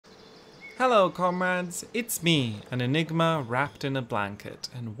Hello comrades, it's me, an enigma wrapped in a blanket,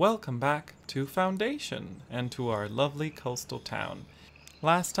 and welcome back to Foundation and to our lovely coastal town.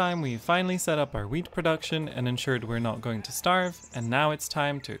 Last time we finally set up our wheat production and ensured we're not going to starve, and now it's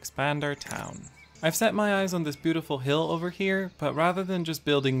time to expand our town. I've set my eyes on this beautiful hill over here, but rather than just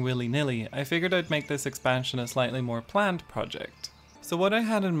building willy-nilly, I figured I'd make this expansion a slightly more planned project. So what I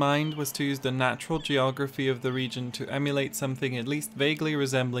had in mind was to use the natural geography of the region to emulate something at least vaguely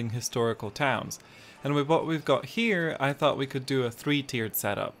resembling historical towns. And with what we've got here, I thought we could do a three-tiered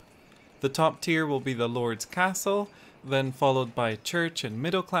setup. The top tier will be the Lord's Castle, then followed by church and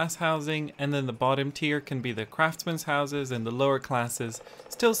middle-class housing, and then the bottom tier can be the craftsmen's houses and the lower classes,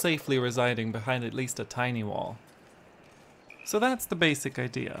 still safely residing behind at least a tiny wall. So that's the basic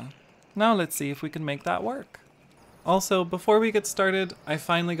idea. Now let's see if we can make that work. Also, before we get started, I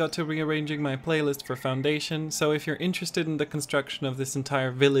finally got to rearranging my playlist for Foundation, so if you're interested in the construction of this entire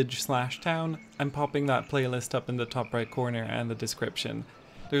village/town, I'm popping that playlist up in the top right corner and the description.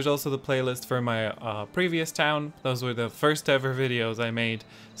 There's also the playlist for my previous town. Those were the first ever videos I made,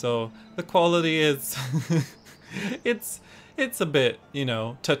 so the quality is it's a bit, you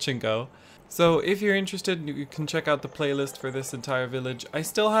know, touch and go. So if you're interested, you can check out the playlist for this entire village. I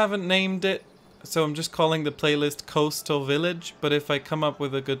still haven't named it, so I'm just calling the playlist Coastal Village, but if I come up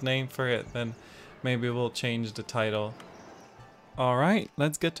with a good name for it, then maybe we'll change the title. Alright,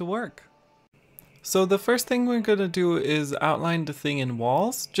 let's get to work. So the first thing we're gonna do is outline the thing in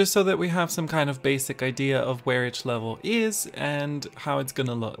walls, just so that we have some kind of basic idea of where each level is and how it's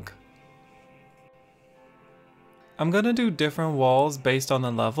gonna look. I'm gonna do different walls based on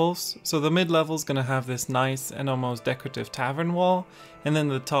the levels, so the mid-level is gonna have this nice and almost decorative tavern wall, and then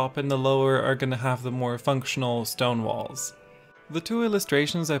the top and the lower are gonna have the more functional stone walls. The two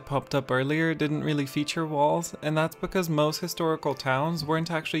illustrations I popped up earlier didn't really feature walls, and that's because most historical towns weren't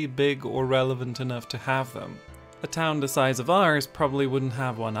actually big or relevant enough to have them. A town the size of ours probably wouldn't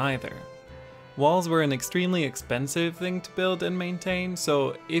have one either. Walls were an extremely expensive thing to build and maintain,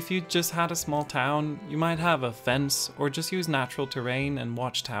 so if you just had a small town, you might have a fence or just use natural terrain and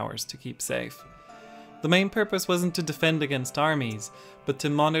watchtowers to keep safe. The main purpose wasn't to defend against armies, but to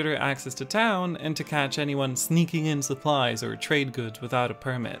monitor access to town and to catch anyone sneaking in supplies or trade goods without a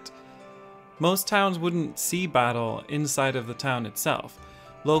permit. Most towns wouldn't see battle inside of the town itself.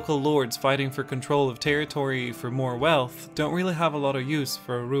 Local lords fighting for control of territory for more wealth don't really have a lot of use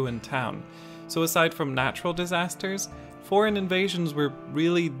for a ruined town. So aside from natural disasters, foreign invasions were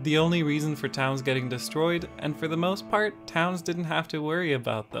really the only reason for towns getting destroyed, and for the most part, towns didn't have to worry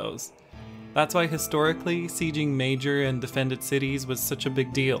about those. That's why historically, sieging major and defended cities was such a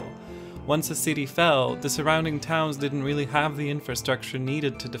big deal. Once a city fell, the surrounding towns didn't really have the infrastructure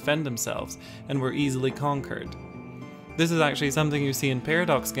needed to defend themselves, and were easily conquered. This is actually something you see in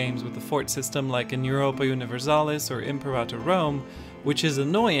Paradox games with the fort system like in Europa Universalis or Imperator Rome, which is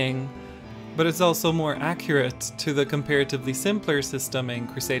annoying, but it's also more accurate to the comparatively simpler system in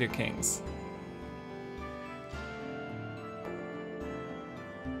Crusader Kings.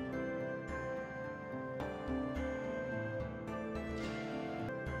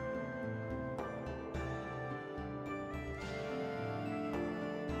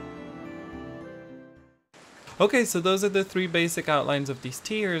 Okay, so those are the three basic outlines of these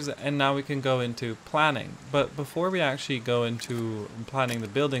tiers, and now we can go into planning. But before we actually go into planning the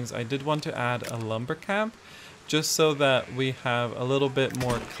buildings, I did want to add a lumber camp, just so that we have a little bit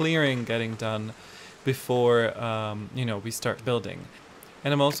more clearing getting done before we start building.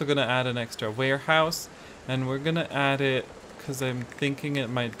 And I'm also going to add an extra warehouse, and we're going to add it because I'm thinking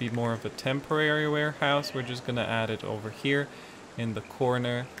it might be more of a temporary warehouse. We're just going to add it over here in the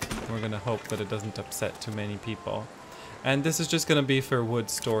corner. We're gonna hope that it doesn't upset too many people. And this is just gonna be for wood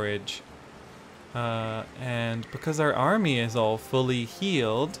storage. And because our army is all fully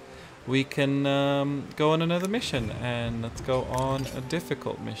healed, we can go on another mission. And let's go on a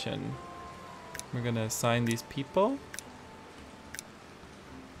difficult mission. We're gonna assign these people.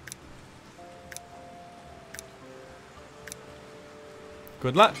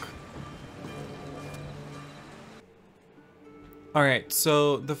 Good luck! Alright,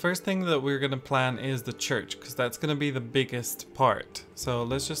 so the first thing that we're going to plan is the church, because that's going to be the biggest part. So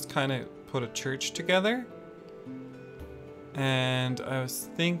let's just kind of put a church together. And I was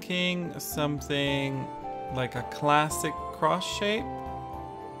thinking something like a classic cross shape,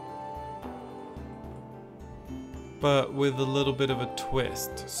 but with a little bit of a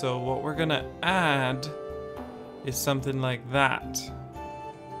twist. So what we're going to add is something like that.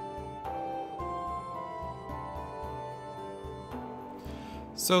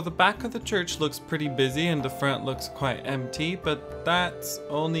 So the back of the church looks pretty busy and the front looks quite empty, but that's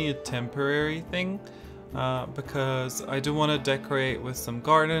only a temporary thing because I do want to decorate with some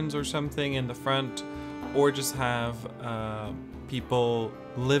gardens or something in the front, or just have people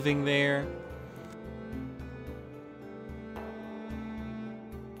living there.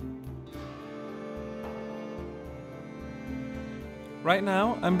 Right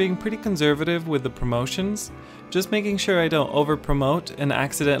now, I'm being pretty conservative with the promotions, just making sure I don't over-promote and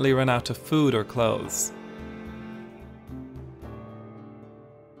accidentally run out of food or clothes.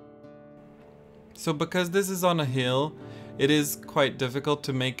 So because this is on a hill, it is quite difficult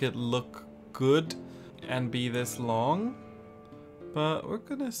to make it look good and be this long. But we're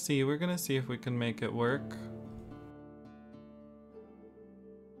gonna see if we can make it work.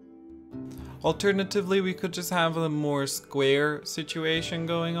 Alternatively, we could just have a more square situation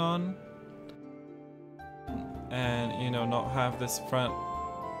going on. And, you know, not have this front.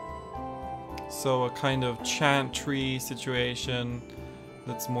 So a kind of chantry situation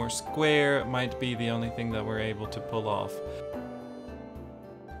that's more square might be the only thing that we're able to pull off.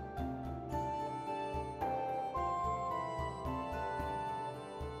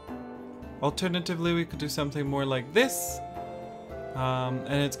 Alternatively, we could do something more like this.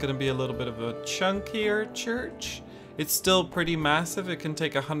 And it's going to be a little bit of a chunkier church. It's still pretty massive. It can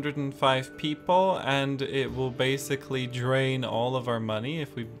take 105 people and it will basically drain all of our money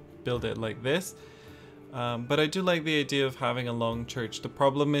if we build it like this. But I do like the idea of having a long church. The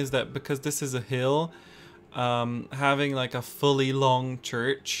problem is that because this is a hill, having like a fully long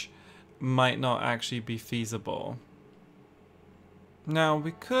church might not actually be feasible. Now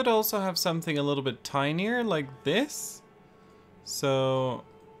we could also have something a little bit tinier like this. So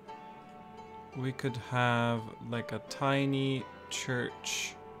we could have like a tiny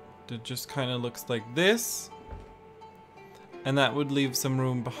church that just kind of looks like this. And that would leave some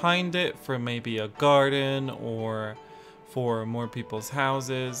room behind it for maybe a garden or for more people's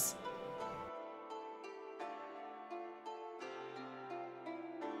houses.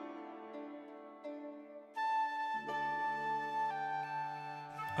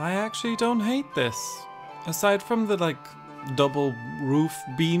 I actually don't hate this. Aside from the like double roof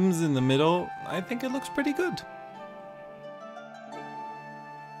beams in the middle, I think it looks pretty good.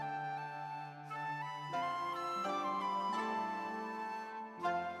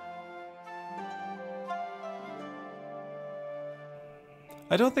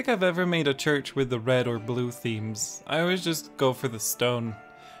 I don't think I've ever made a church with the red or blue themes. I always just go for the stone.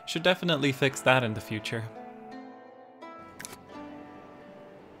 Should definitely fix that in the future.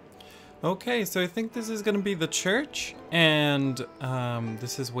 Okay, so I think this is going to be the church, and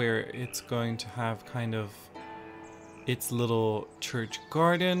this is where it's going to have kind of its little church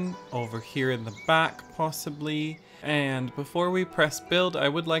garden over here in the back possibly. And before we press build, I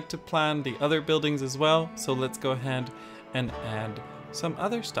would like to plan the other buildings as well, so let's go ahead and add some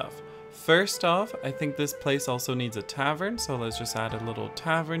other stuff. First off, I think this place also needs a tavern, so let's just add a little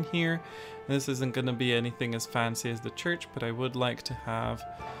tavern here. This isn't going to be anything as fancy as the church, but I would like to have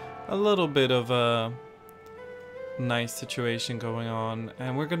a little bit of a nice situation going on,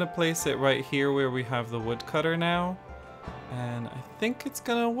 and we're gonna place it right here where we have the woodcutter now, and I think it's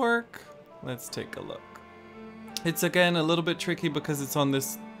gonna work. Let's take a look. It's again a little bit tricky because it's on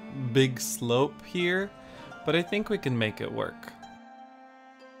this big slope here, but I think we can make it work.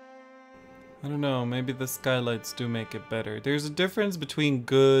 I don't know, maybe the skylights do make it better. There's a difference between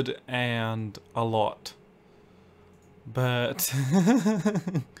good and a lot, but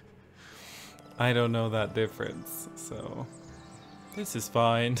I don't know that difference, so this is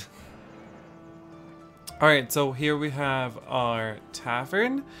fine. Alright, so here we have our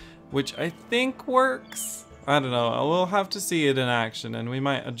tavern, which I think works. I don't know, we'll have to see it in action, and we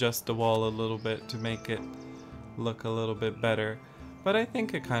might adjust the wall a little bit to make it look a little bit better. But I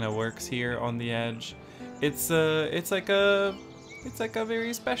think it kind of works here on the edge. It's like a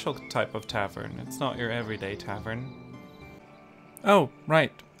very special type of tavern. It's not your everyday tavern. Oh,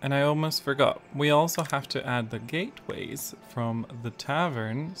 right. And I almost forgot. We also have to add the gateways from the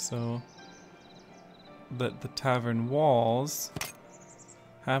tavern, so that the tavern walls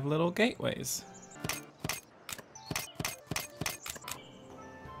have little gateways.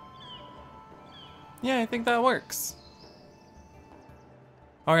 Yeah, I think that works.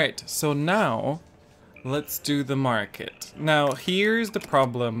 Alright, so now let's do the market. Now here's the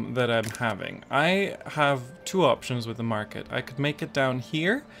problem that I'm having. I have two options with the market. I could make it down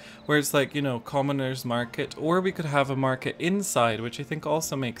here where it's like, you know, commoners market, or we could have a market inside, which I think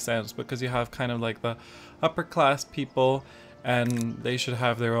also makes sense because you have kind of like the upper class people and they should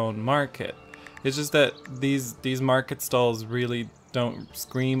have their own market. It's just that these market stalls really don't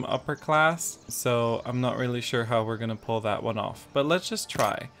scream upper class, so I'm not really sure how we're gonna pull that one off, but let's just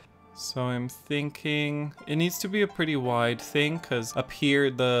try. So I'm thinking it needs to be a pretty wide thing, because up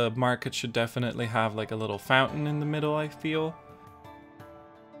here the market should definitely have like a little fountain in the middle, I feel.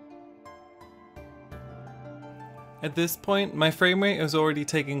 At this point, my frame rate is already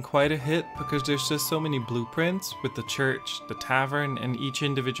taking quite a hit because there's just so many blueprints with the church, the tavern, and each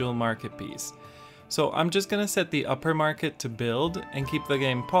individual market piece. So I'm just gonna set the upper market to build and keep the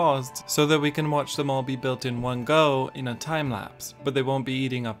game paused so that we can watch them all be built in one go in a time lapse, but they won't be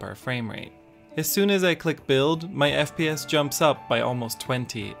eating up our frame rate. As soon as I click build, my FPS jumps up by almost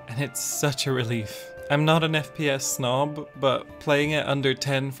 20, and it's such a relief. I'm not an FPS snob, but playing it under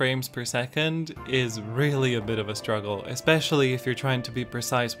 10 frames per second is really a bit of a struggle, especially if you're trying to be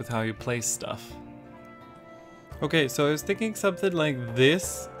precise with how you place stuff. Okay, so I was thinking something like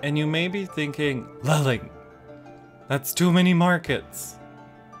this, and you may be thinking, Lelling, that's too many markets.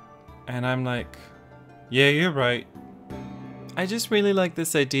 And I'm like, yeah, you're right. I just really like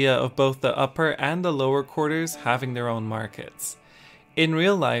this idea of both the upper and the lower quarters having their own markets. In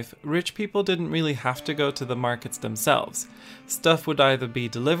real life, rich people didn't really have to go to the markets themselves. Stuff would either be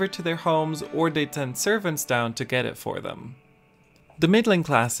delivered to their homes or they'd send servants down to get it for them. The middling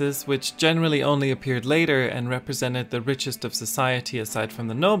classes, which generally only appeared later and represented the richest of society aside from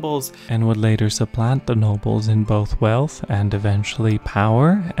the nobles, and would later supplant the nobles in both wealth and eventually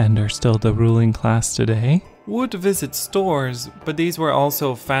power, and are still the ruling class today, would visit stores, but these were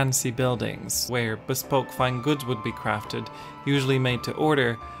also fancy buildings, where bespoke fine goods would be crafted, usually made to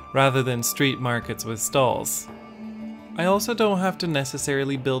order, rather than street markets with stalls. I also don't have to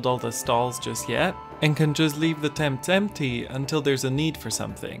necessarily build all the stalls just yet, and can just leave the tents empty until there's a need for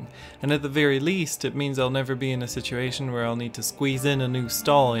something, and at the very least it means I'll never be in a situation where I'll need to squeeze in a new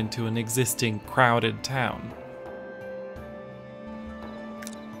stall into an existing crowded town.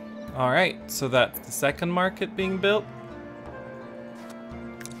 Alright, so that's the second market being built.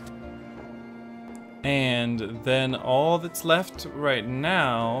 And then all that's left right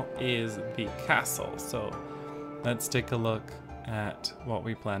now is the castle. So let's take a look at what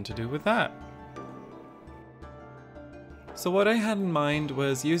we plan to do with that. So what I had in mind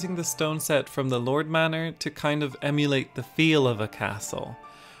was using the stone set from the Lord Manor to kind of emulate the feel of a castle.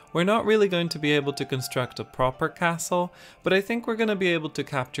 We're not really going to be able to construct a proper castle, but I think we're going to be able to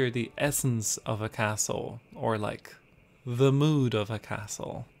capture the essence of a castle, or like the mood of a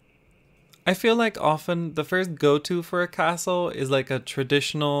castle. I feel like often the first go-to for a castle is like a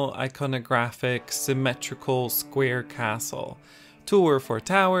traditional, iconographic, symmetrical square castle. 2 or 4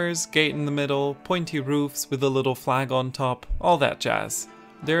 towers, gate in the middle, pointy roofs with a little flag on top, all that jazz.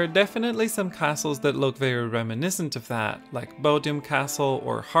 There are definitely some castles that look very reminiscent of that, like Bodiam Castle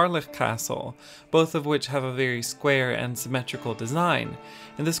or Harlech Castle, both of which have a very square and symmetrical design.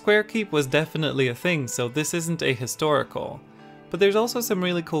 And the square keep was definitely a thing, so this isn't ahistorical. But there's also some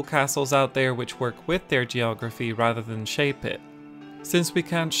really cool castles out there which work with their geography rather than shape it. Since we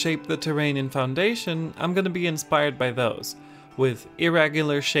can't shape the terrain in Foundation, I'm going to be inspired by those, with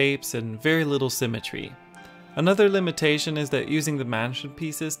irregular shapes and very little symmetry. Another limitation is that using the mansion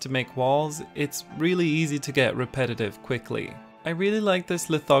pieces to make walls, it's really easy to get repetitive quickly. I really like this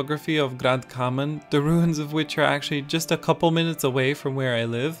lithography of Grad Kamen, the ruins of which are actually just a couple minutes away from where I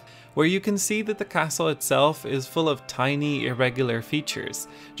live, where you can see that the castle itself is full of tiny irregular features,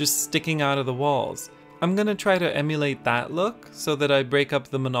 just sticking out of the walls. I'm gonna try to emulate that look so that I break up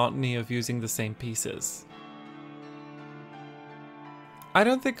the monotony of using the same pieces. I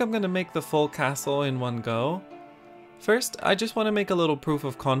don't think I'm gonna make the full castle in one go. First, I just want to make a little proof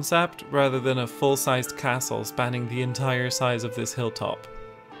of concept rather than a full-sized castle spanning the entire size of this hilltop.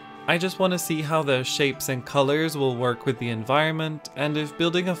 I just want to see how the shapes and colors will work with the environment and if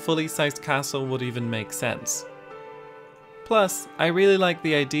building a fully sized castle would even make sense. Plus, I really like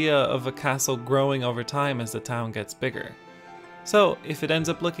the idea of a castle growing over time as the town gets bigger. So, if it ends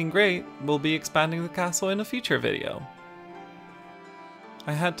up looking great, we'll be expanding the castle in a future video.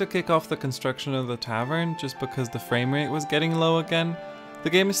 I had to kick off the construction of the tavern just because the frame rate was getting low again.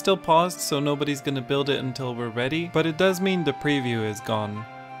 The game is still paused, so nobody's gonna build it until we're ready, but it does mean the preview is gone.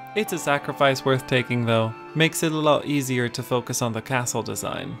 It's a sacrifice worth taking though. Makes it a lot easier to focus on the castle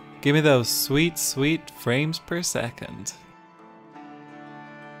design. Give me those sweet, sweet frames per second.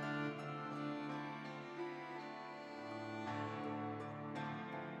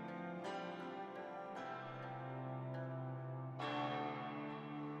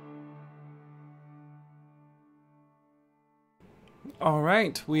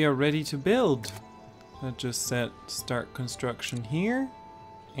 Alright, we are ready to build. Let's just set start construction here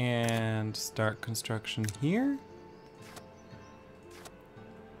and start construction here.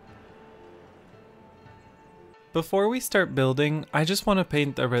 Before we start building, I just want to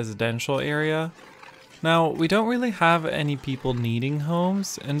paint the residential area. Now, we don't really have any people needing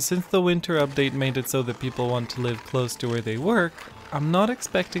homes, and since the winter update made it so that people want to live close to where they work, I'm not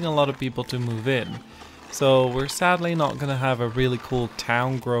expecting a lot of people to move in. So we're sadly not going to have a really cool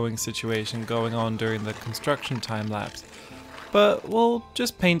town growing situation going on during the construction time lapse. But we'll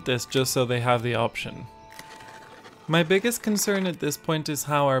just paint this just so they have the option. My biggest concern at this point is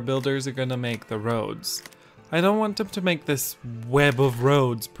how our builders are going to make the roads. I don't want them to make this web of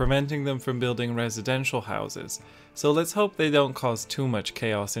roads preventing them from building residential houses, so let's hope they don't cause too much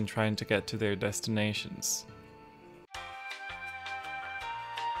chaos in trying to get to their destinations.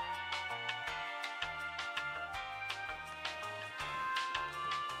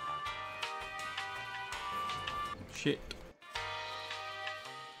 Shit.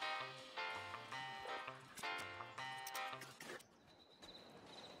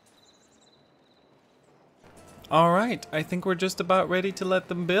 Alright, I think we're just about ready to let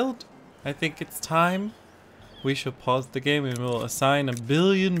them build. I think it's time. We should pause the game and we'll assign 1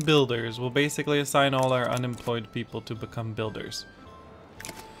 billion builders. We'll basically assign all our unemployed people to become builders.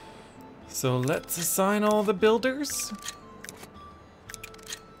 So let's assign all the builders.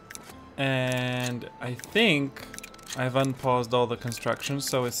 And I think I've unpaused all the construction,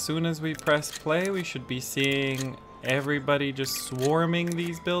 so as soon as we press play, we should be seeing everybody just swarming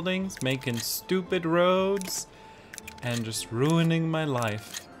these buildings, making stupid roads, and just ruining my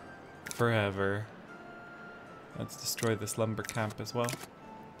life forever. Let's destroy this lumber camp as well.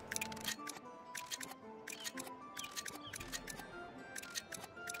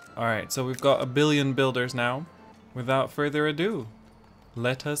 Alright, so we've got 1 billion builders now. Without further ado,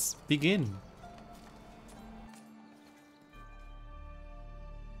 let us begin.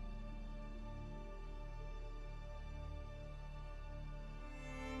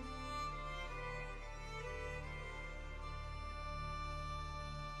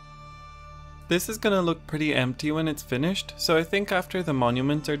 This is gonna look pretty empty when it's finished, so I think after the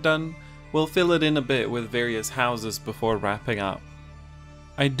monuments are done, we'll fill it in a bit with various houses before wrapping up.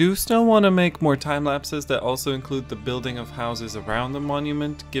 I do still want to make more time lapses that also include the building of houses around the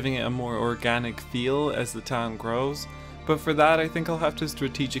monument, giving it a more organic feel as the town grows, but for that I think I'll have to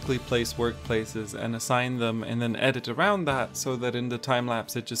strategically place workplaces and assign them and then edit around that so that in the time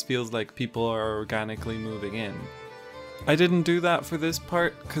lapse it just feels like people are organically moving in. I didn't do that for this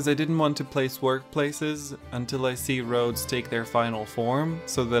part because I didn't want to place workplaces until I see roads take their final form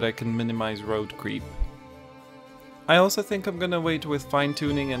so that I can minimize road creep. I also think I'm gonna wait with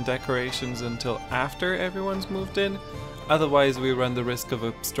fine-tuning and decorations until after everyone's moved in, otherwise we run the risk of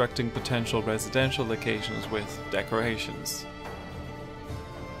obstructing potential residential locations with decorations.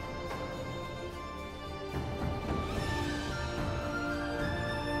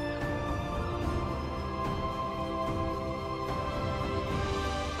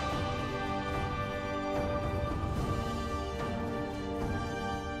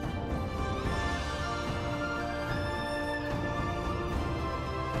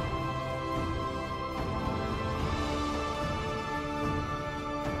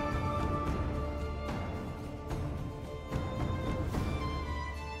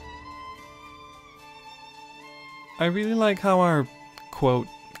 I really like how our, quote,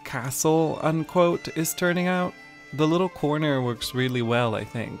 castle, unquote, is turning out. The little corner works really well, I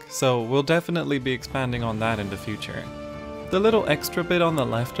think, so we'll definitely be expanding on that in the future. The little extra bit on the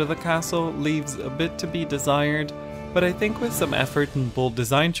left of the castle leaves a bit to be desired, but I think with some effort and bold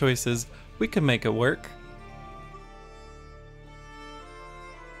design choices, we can make it work.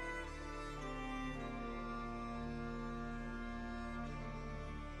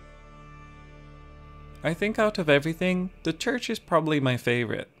 I think out of everything, the church is probably my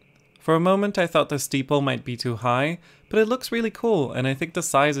favorite. For a moment I thought the steeple might be too high, but it looks really cool and I think the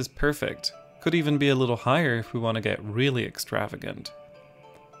size is perfect. Could even be a little higher if we want to get really extravagant.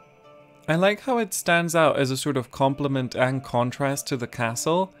 I like how it stands out as a sort of complement and contrast to the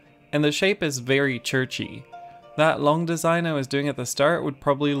castle, and the shape is very churchy. That long design I was doing at the start would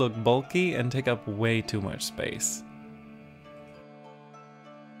probably look bulky and take up way too much space.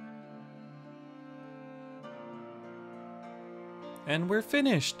 And we're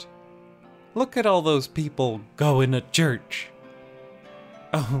finished! Look at all those people going to church!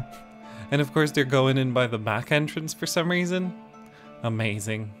 Oh, and of course they're going in by the back entrance for some reason.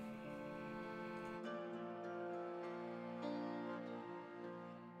 Amazing.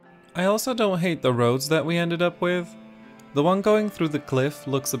 I also don't hate the roads that we ended up with. The one going through the cliff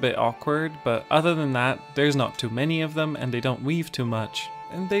looks a bit awkward, but other than that, there's not too many of them and they don't weave too much,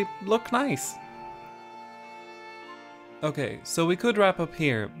 and they look nice. Okay, so we could wrap up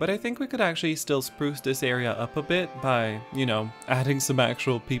here, but I think we could actually still spruce this area up a bit by, you know, adding some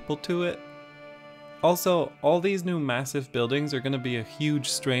actual people to it. Also, all these new massive buildings are going to be a huge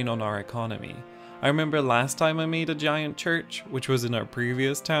strain on our economy. I remember last time I made a giant church, which was in our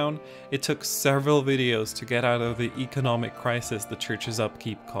previous town, it took several videos to get out of the economic crisis the church's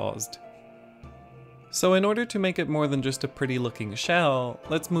upkeep caused. So in order to make it more than just a pretty looking shell,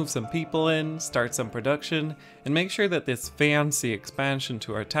 let's move some people in, start some production, and make sure that this fancy expansion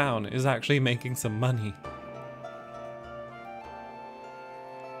to our town is actually making some money.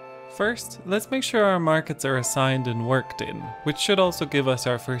 First, let's make sure our markets are assigned and worked in, which should also give us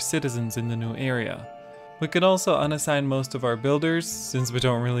our first citizens in the new area. We could also unassign most of our builders, since we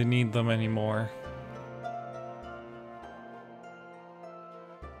don't really need them anymore.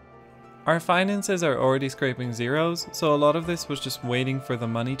 Our finances are already scraping zeros, so a lot of this was just waiting for the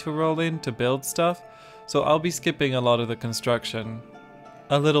money to roll in to build stuff, so I'll be skipping a lot of the construction.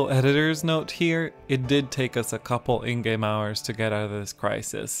 A little editor's note here, it did take us a couple in-game hours to get out of this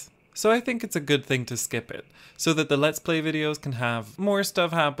crisis. So I think it's a good thing to skip it, so that the Let's Play videos can have more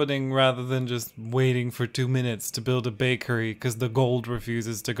stuff happening rather than just waiting for 2 minutes to build a bakery because the gold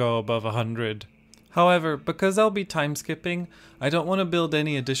refuses to go above 100. However, because I'll be time skipping, I don't want to build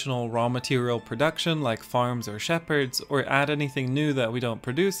any additional raw material production like farms or shepherds, or add anything new that we don't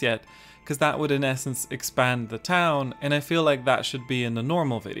produce yet, because that would in essence expand the town, and I feel like that should be in the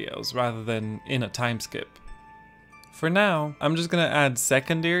normal videos rather than in a time skip. For now, I'm just going to add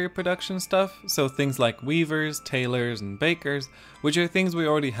secondary production stuff, so things like weavers, tailors, and bakers, which are things we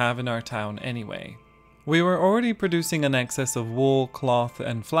already have in our town anyway. We were already producing an excess of wool, cloth,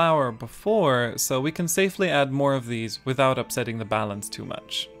 and flour before, so we can safely add more of these without upsetting the balance too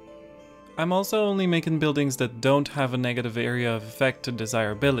much. I'm also only making buildings that don't have a negative area of effect to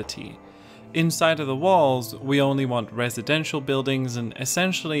desirability. Inside of the walls, we only want residential buildings and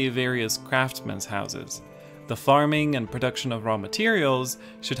essentially various craftsmen's houses. The farming and production of raw materials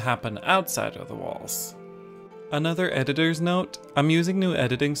should happen outside of the walls. Another editor's note, I'm using new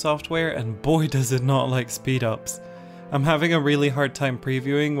editing software and boy does it not like speed ups. I'm having a really hard time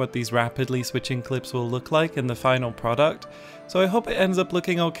previewing what these rapidly switching clips will look like in the final product, so I hope it ends up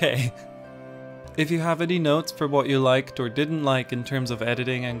looking okay. If you have any notes for what you liked or didn't like in terms of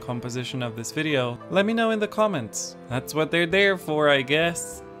editing and composition of this video, let me know in the comments. That's what they're there for, I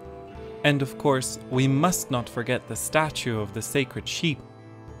guess. And of course, we must not forget the statue of the sacred sheep.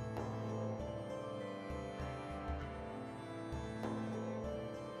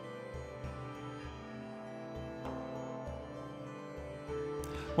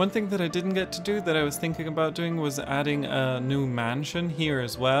 One thing that I didn't get to do that I was thinking about doing was adding a new mansion here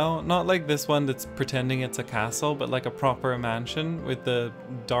as well. Not like this one that's pretending it's a castle, but like a proper mansion with the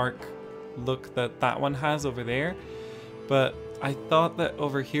dark look that that one has over there. But I thought that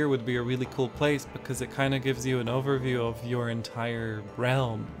over here would be a really cool place because it kind of gives you an overview of your entire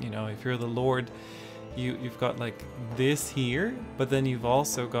realm. You know, if you're the lord, you've got like this here, but then you've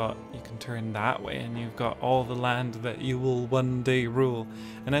also got, you can turn that way and you've got all the land that you will one day rule.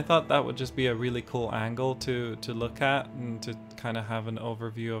 And I thought that would just be a really cool angle to look at and to kind of have an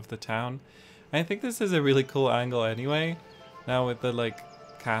overview of the town. I think this is a really cool angle anyway, now with the like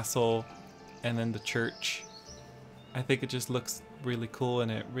castle and then the church. I think it just looks really cool and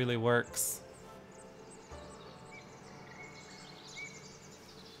it really works.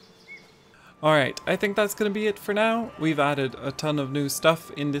 Alright, I think that's going to be it for now. We've added a ton of new stuff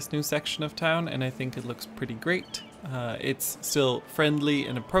in this new section of town and I think it looks pretty great. It's still friendly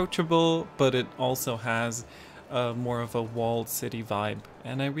and approachable, but it also has more of a walled city vibe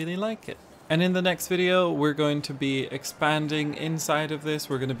and I really like it. And in the next video, we're going to be expanding inside of this.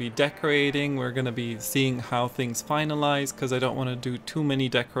 We're going to be decorating. We're going to be seeing how things finalize because I don't want to do too many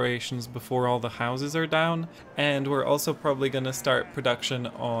decorations before all the houses are down. And we're also probably going to start production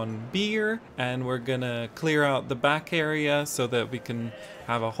on beer, and we're going to clear out the back area so that we can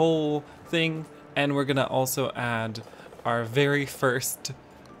have a whole thing. And we're going to also add our very first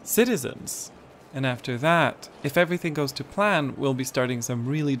citizens. And after that, if everything goes to plan, we'll be starting some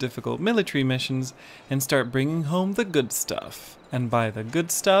really difficult military missions and start bringing home the good stuff. And by the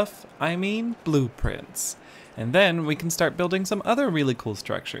good stuff, I mean blueprints. And then we can start building some other really cool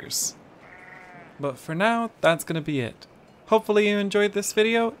structures. But for now, that's gonna be it. Hopefully you enjoyed this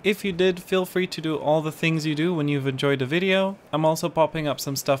video. If you did, feel free to do all the things you do when you've enjoyed a video. I'm also popping up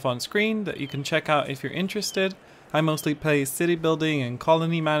some stuff on screen that you can check out if you're interested. I mostly play city building and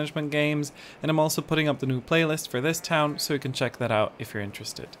colony management games, and I'm also putting up the new playlist for this town, so you can check that out if you're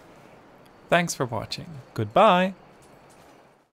interested. Thanks for watching. Goodbye!